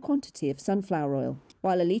the same quantity of sunflower oil.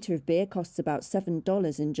 While a litre of beer costs about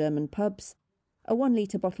 $7 in German pubs, a 1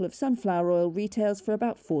 litre bottle of sunflower oil retails for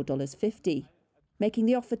about $4.50, making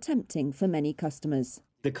the offer tempting for many customers.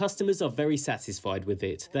 The customers are very satisfied with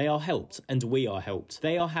it. They are helped, and we are helped.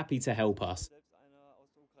 They are happy to help us.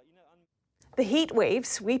 The heat wave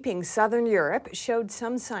sweeping southern Europe showed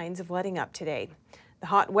some signs of letting up today. The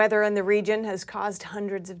hot weather in the region has caused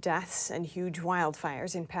hundreds of deaths and huge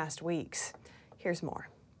wildfires in past weeks. Here's more.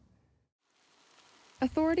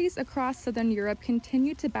 Authorities across southern Europe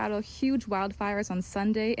continued to battle huge wildfires on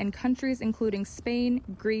Sunday in countries including Spain,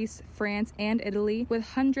 Greece, France, and Italy, with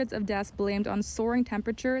hundreds of deaths blamed on soaring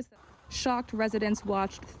temperatures. Shocked residents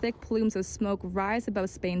watched thick plumes of smoke rise above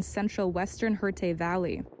Spain's central western Jerte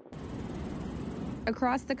Valley.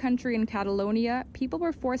 Across the country in Catalonia, people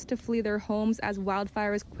were forced to flee their homes as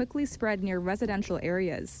wildfires quickly spread near residential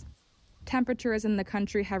areas. Temperatures in the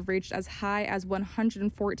country have reached as high as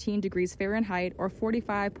 114 degrees Fahrenheit or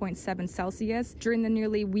 45.7 Celsius during the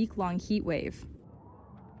nearly week-long heat wave.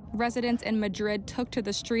 Residents in Madrid took to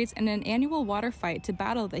the streets in an annual water fight to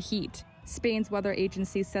battle the heat. Spain's weather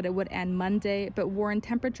agency said it would end Monday, but warned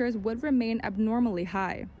temperatures would remain abnormally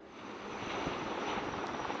high.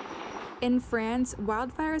 In France,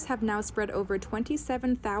 wildfires have now spread over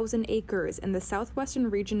 27,000 acres in the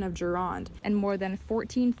southwestern region of Gironde, and more than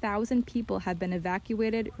 14,000 people have been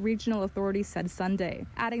evacuated, regional authorities said Sunday,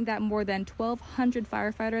 adding that more than 1,200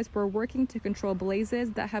 firefighters were working to control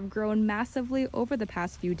blazes that have grown massively over the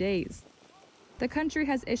past few days. The country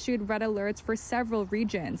has issued red alerts for several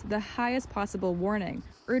regions, the highest possible warning,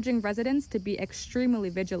 urging residents to be extremely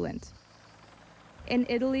vigilant. In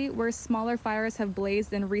Italy, where smaller fires have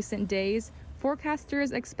blazed in recent days,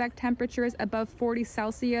 forecasters expect temperatures above 40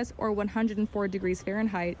 Celsius or 104 degrees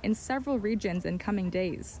Fahrenheit in several regions in coming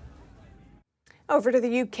days. Over to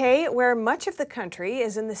the UK, where much of the country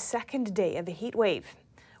is in the second day of the heat wave.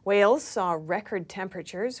 Wales saw record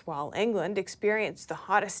temperatures, while England experienced the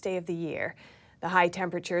hottest day of the year. The high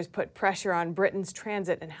temperatures put pressure on Britain's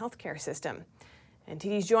transit and healthcare system.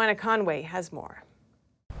 NTD's Joanna Conway has more.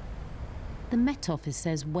 The Met Office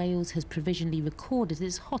says Wales has provisionally recorded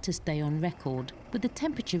its hottest day on record, with the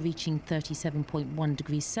temperature reaching 37.1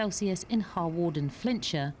 degrees Celsius in Hawarden,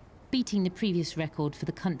 Flintshire, beating the previous record for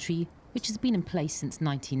the country, which has been in place since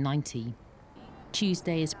 1990.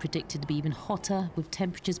 Tuesday is predicted to be even hotter, with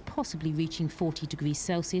temperatures possibly reaching 40 degrees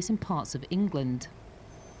Celsius in parts of England.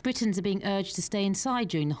 Britons are being urged to stay inside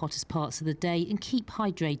during the hottest parts of the day and keep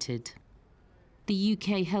hydrated. The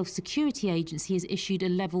UK Health Security Agency has issued a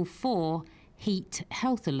Level 4 heat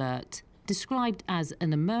health alert, described as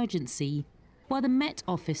an emergency, while the Met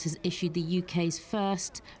Office has issued the UK's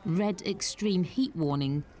first red extreme heat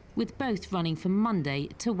warning, with both running from Monday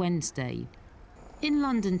to Wednesday. In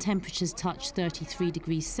London, temperatures touched 33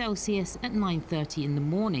 degrees Celsius at 9:30 in the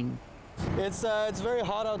morning. It's very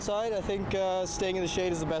hot outside. I think staying in the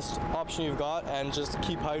shade is the best option you've got, and just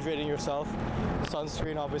keep hydrating yourself.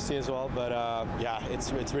 Sunscreen obviously as well, but yeah,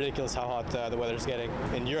 it's ridiculous how hot the weather's getting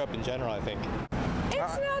in Europe in general, I think.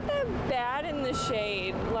 It's not that bad in the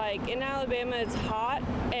shade. Like in Alabama, it's hot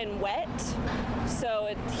and wet,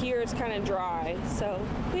 so here it's kind of dry. So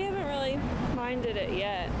we haven't really minded it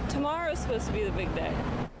yet. Tomorrow's supposed to be the big day.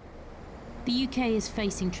 The UK is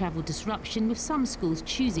facing travel disruption, with some schools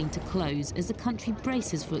choosing to close as the country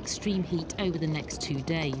braces for extreme heat over the next 2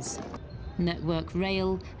 days. Network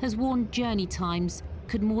Rail has warned journey times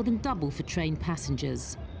could more than double for train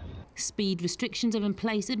passengers. Speed restrictions are in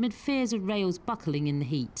place amid fears of rails buckling in the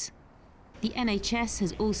heat. The NHS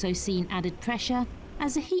has also seen added pressure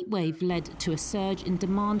as a heatwave led to a surge in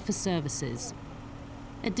demand for services.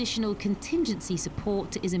 Additional contingency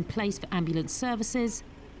support is in place for ambulance services,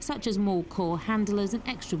 such as more call handlers and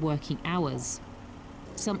extra working hours.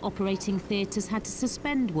 Some operating theatres had to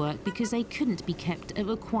suspend work because they couldn't be kept at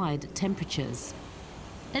required temperatures.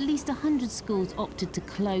 At least 100 schools opted to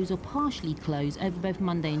close or partially close over both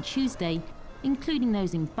Monday and Tuesday, including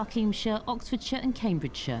those in Buckinghamshire, Oxfordshire and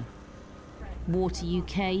Cambridgeshire. Water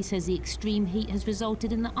UK says the extreme heat has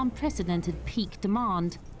resulted in an unprecedented peak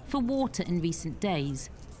demand for water in recent days,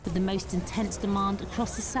 with the most intense demand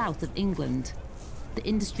across the south of England. The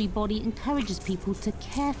industry body encourages people to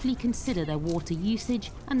carefully consider their water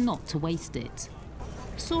usage and not to waste it.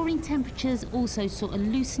 Soaring temperatures also saw a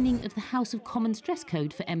loosening of the House of Commons dress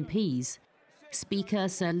code for MPs. Speaker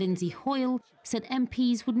Sir Lindsay Hoyle said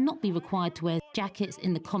MPs would not be required to wear jackets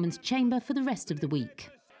in the Commons chamber for the rest of the week.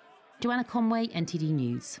 Joanna Conway, NTD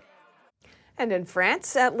News. And in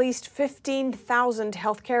France, at least 15,000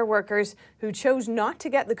 healthcare workers who chose not to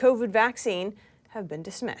get the COVID vaccine have been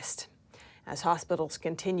dismissed. As hospitals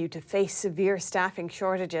continue to face severe staffing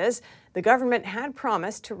shortages, the government had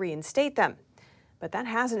promised to reinstate them. But that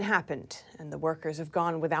hasn't happened, and the workers have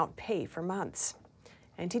gone without pay for months.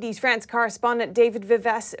 NTD's France correspondent David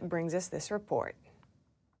Vives brings us this report.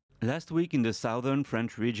 Last week in the southern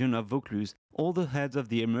French region of Vaucluse, all the heads of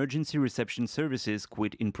the emergency reception services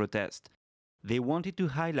quit in protest. They wanted to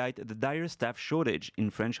highlight the dire staff shortage in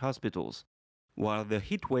French hospitals. While the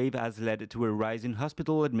heat wave has led to a rise in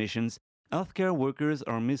hospital admissions, healthcare workers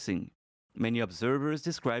are missing. Many observers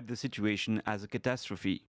describe the situation as a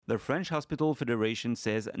catastrophe. The French Hospital Federation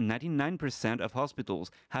says 99% of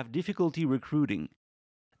hospitals have difficulty recruiting.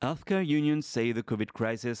 Healthcare unions say the COVID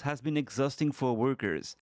crisis has been exhausting for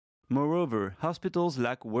workers. Moreover, hospitals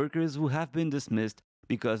lack workers who have been dismissed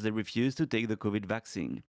because they refuse to take the COVID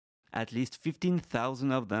vaccine. At least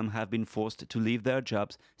 15,000 of them have been forced to leave their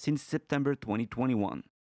jobs since September 2021.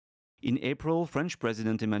 In April, French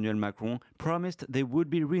President Emmanuel Macron promised they would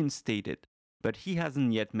be reinstated, but he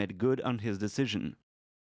hasn't yet made good on his decision.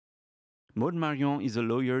 Maud Marion is a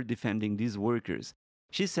lawyer defending these workers.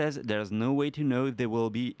 She says there's no way to know if they will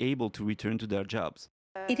be able to return to their jobs.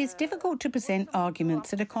 It is difficult to present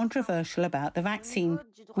arguments that are controversial about the vaccine.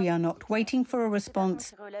 We are not waiting for a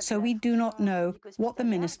response, so we do not know what the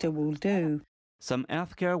minister will do. Some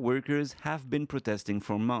healthcare workers have been protesting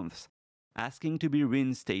for months, asking to be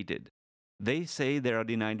reinstated. They say they are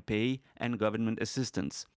denied pay and government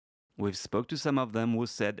assistance. We've spoke to some of them who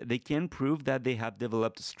said they can prove that they have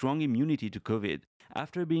developed strong immunity to COVID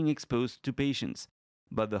after being exposed to patients,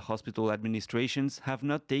 but the hospital administrations have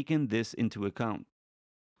not taken this into account.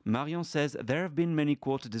 Marion says there have been many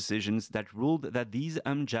court decisions that ruled that these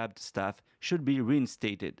unjabbed staff should be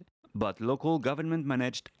reinstated, but local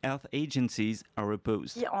government-managed health agencies are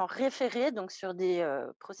opposed.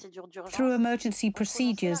 Through emergency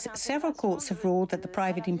procedures, several courts have ruled that the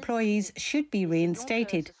private employees should be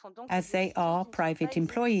reinstated, as they are private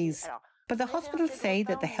employees. But the hospitals say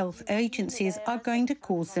that the health agencies are going to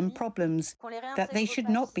cause them problems, that they should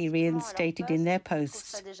not be reinstated in their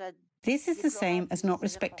posts. This is the same as not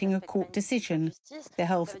respecting a court decision. The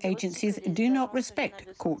health agencies do not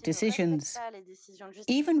respect court decisions.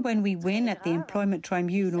 Even when we win at the employment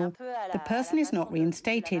tribunal, the person is not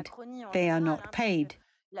reinstated. They are not paid.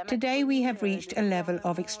 Today we have reached a level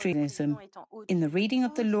of extremism in the reading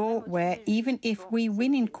of the law where even if we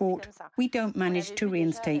win in court, we don't manage to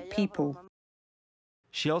reinstate people.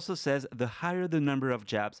 She also says the higher the number of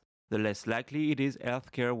jabs, the less likely it is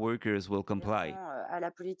healthcare workers will comply.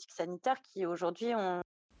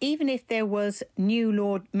 Even if there was new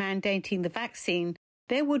law mandating the vaccine,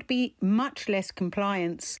 there would be much less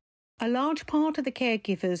compliance. A large part of the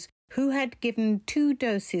caregivers who had given 2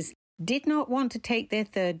 doses did not want to take their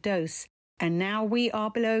 3rd dose, and now we are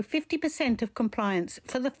below 50% of compliance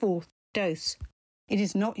for the 4th dose. It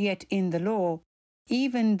is not yet in the law,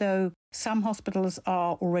 even though some hospitals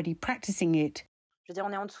are already practicing it.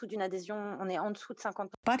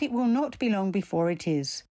 But it will not be long before it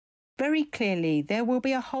is. Very clearly, there will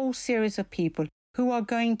be a whole series of people who are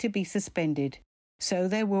going to be suspended. So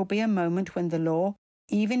there will be a moment when the law,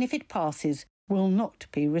 even if it passes, will not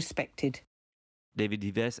be respected. David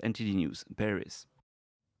Dives, NTD News, Paris.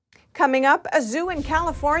 Coming up, a zoo in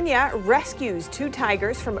California rescues 2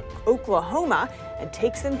 tigers from Oklahoma and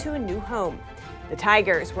takes them to a new home. The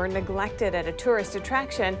tigers were neglected at a tourist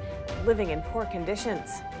attraction, living in poor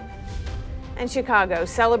conditions. And Chicago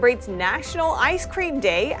celebrates National Ice Cream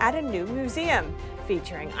Day at a new museum,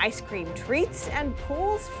 featuring ice cream treats and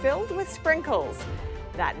pools filled with sprinkles.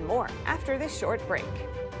 That and more after this short break.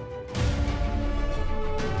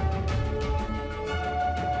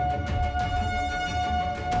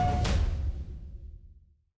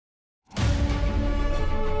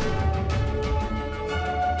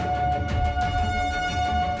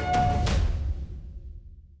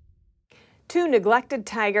 Two neglected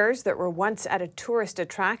tigers that were once at a tourist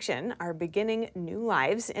attraction are beginning new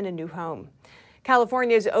lives in a new home.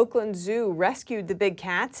 California's Oakland Zoo rescued the big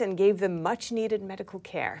cats and gave them much-needed medical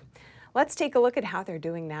care. Let's take a look at how they're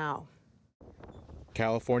doing now.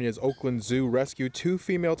 California's Oakland Zoo rescued 2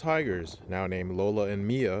 female tigers, now named Lola and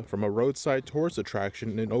Mia, from a roadside tourist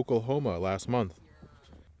attraction in Oklahoma last month.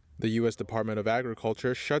 The U.S. Department of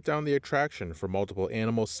Agriculture shut down the attraction for multiple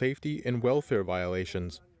animal safety and welfare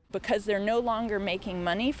violations. Because they're no longer making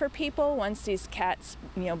money for people once these cats,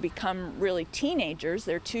 become really teenagers,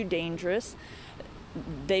 they're too dangerous.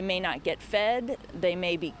 They may not get fed, they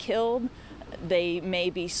may be killed, they may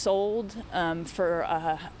be sold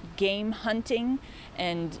for game hunting,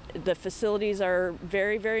 and the facilities are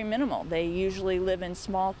very, very minimal. They usually live in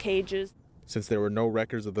small cages. Since there were no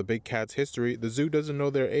records of the big cat's history, the zoo doesn't know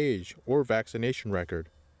their age or vaccination record.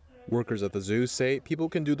 Workers at the zoo say people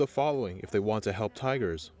can do the following if they want to help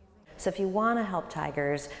tigers. So if you want to help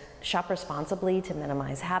tigers, shop responsibly to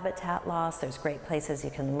minimize habitat loss. There's great places you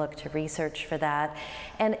can look to research for that.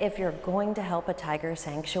 And if you're going to help a tiger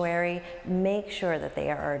sanctuary, make sure that they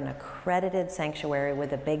are an accredited sanctuary with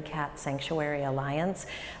the Big Cat Sanctuary Alliance.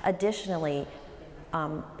 Additionally,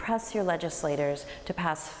 press your legislators to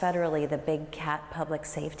pass federally the Big Cat Public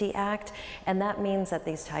Safety Act, and that means that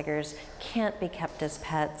these tigers can't be kept as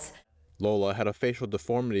pets. Lola had a facial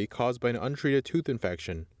deformity caused by an untreated tooth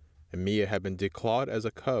infection, and Mia had been declawed as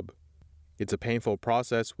a cub. It's a painful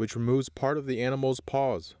process which removes part of the animal's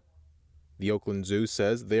paws. The Oakland Zoo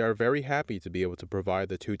says they are very happy to be able to provide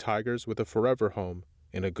the 2 tigers with a forever home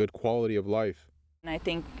and a good quality of life. And I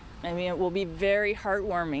think, it will be very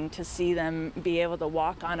heartwarming to see them be able to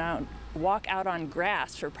walk out on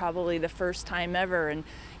grass for probably the first time ever. And,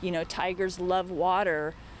 tigers love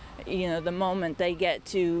water. The moment they get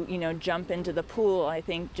to, jump into the pool, I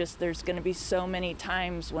think just there's going to be so many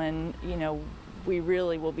times when, we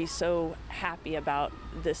really will be so happy about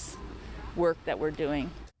this work that we're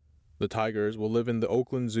doing. The tigers will live in the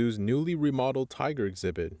Oakland Zoo's newly remodeled tiger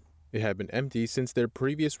exhibit. It had been empty since their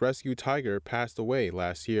previous rescue tiger passed away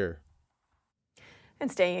last year.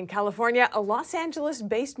 And staying in California, a Los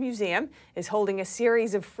Angeles-based museum is holding a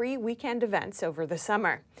series of free weekend events over the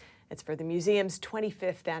summer. It's for the museum's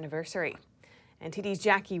 25th anniversary. NTD's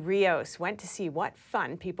Jackie Rios went to see what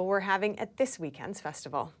fun people were having at this weekend's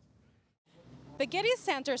festival. The Getty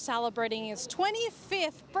Center is celebrating its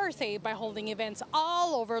 25th birthday by holding events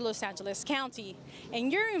all over Los Angeles County,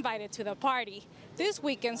 and you're invited to the party. This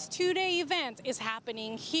weekend's 2-day event is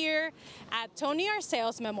happening here at Tony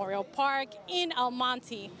Arceo's Memorial Park in El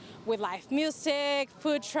Monte, with live music,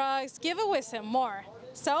 food trucks, giveaways, and more.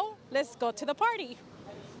 So let's go to the party.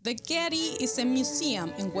 The Getty is a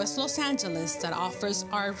museum in West Los Angeles that offers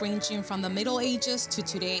art ranging from the Middle Ages to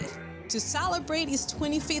today. To celebrate its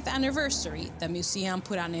 25th anniversary, the museum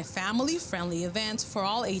put on a family-friendly event for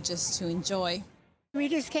all ages to enjoy. We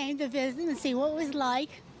just came to visit and see what it was like.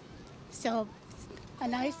 So, a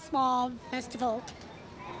nice small festival.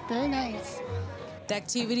 Very nice. The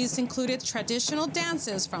activities included traditional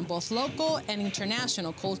dances from both local and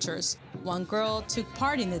international cultures. One girl took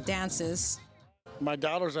part in the dances. My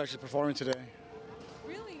daughter's actually performing today.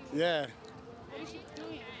 Really? Yeah. What is she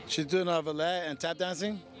doing? She's doing ballet and tap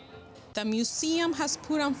dancing. The museum has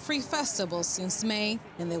put on free festivals since May,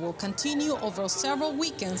 and they will continue over several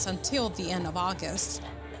weekends until the end of August.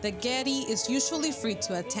 The Getty is usually free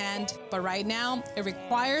to attend, but right now it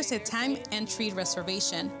requires a time entry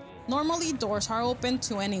reservation. Normally, doors are open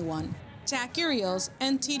to anyone. Jackie Rios,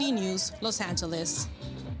 NTD News, Los Angeles.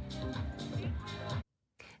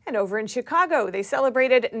 And over in Chicago, they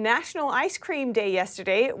celebrated National Ice Cream Day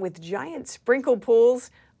yesterday with giant sprinkle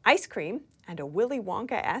pools, ice cream, and a Willy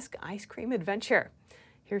Wonka-esque ice cream adventure.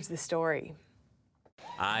 Here's the story.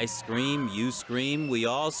 I scream, you scream, we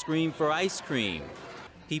all scream for ice cream.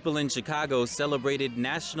 People in Chicago celebrated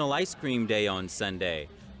National Ice Cream Day on Sunday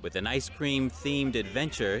with an ice cream-themed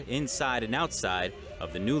adventure inside and outside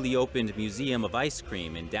of the newly opened Museum of Ice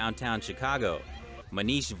Cream in downtown Chicago.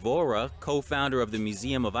 Manish Vora, co-founder of the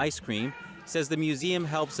Museum of Ice Cream, says the museum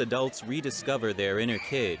helps adults rediscover their inner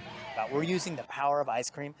kid. We're using the power of ice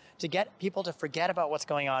cream to get people to forget about what's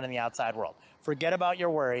going on in the outside world, forget about your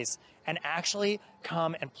worries, and actually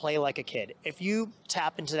come and play like a kid. If you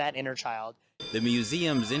tap into that inner child. The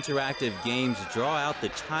museum's interactive games draw out the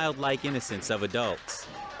childlike innocence of adults.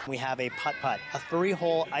 We have a putt-putt, a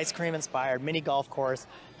 3-hole ice cream-inspired mini golf course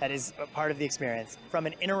that is a part of the experience. From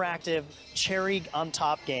an interactive cherry on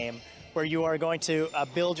top game where you are going to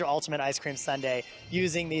build your ultimate ice cream sundae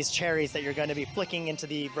using these cherries that you're going to be flicking into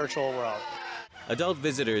the virtual world. Adult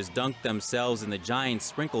visitors dunk themselves in the giant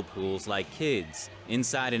sprinkle pools like kids,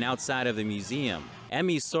 inside and outside of the museum.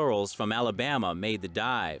 Emmy Sorrells from Alabama made the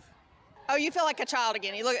dive. Oh, you feel like a child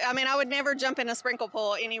again. You look, I mean, I would never jump in a sprinkle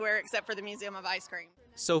pool anywhere except for the Museum of Ice Cream.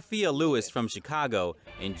 Sophia Lewis from Chicago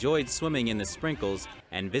enjoyed swimming in the sprinkles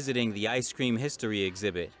and visiting the ice cream history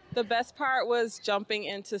exhibit. The best part was jumping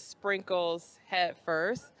into sprinkles head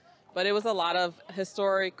first, but it was a lot of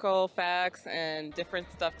historical facts and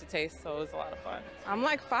different stuff to taste, so it was a lot of fun. I'm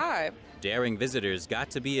like 5. Daring visitors got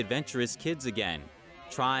to be adventurous kids again,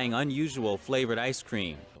 trying unusual flavored ice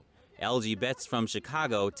cream. LG Betts from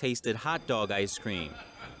Chicago tasted hot dog ice cream,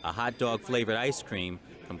 a hot dog flavored ice cream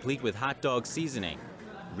complete with hot dog seasoning,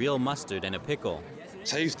 real mustard, and a pickle.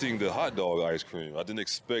 Tasting the hot dog ice cream, I didn't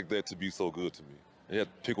expect that to be so good to me. It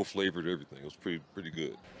had pickle flavored everything. It was pretty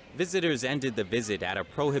good. Visitors ended the visit at a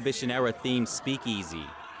Prohibition-era themed speakeasy,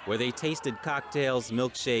 where they tasted cocktails,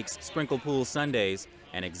 milkshakes, sprinkle pool sundaes,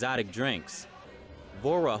 and exotic drinks.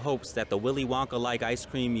 Vora hopes that the Willy Wonka-like ice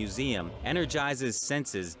cream museum energizes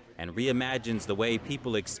senses and reimagines the way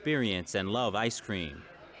people experience and love ice cream.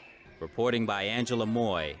 Reporting by Angela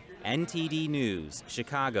Moy, NTD News,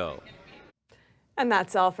 Chicago. And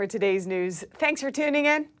that's all for today's news. Thanks for tuning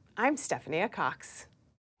in. I'm Stephanie Cox.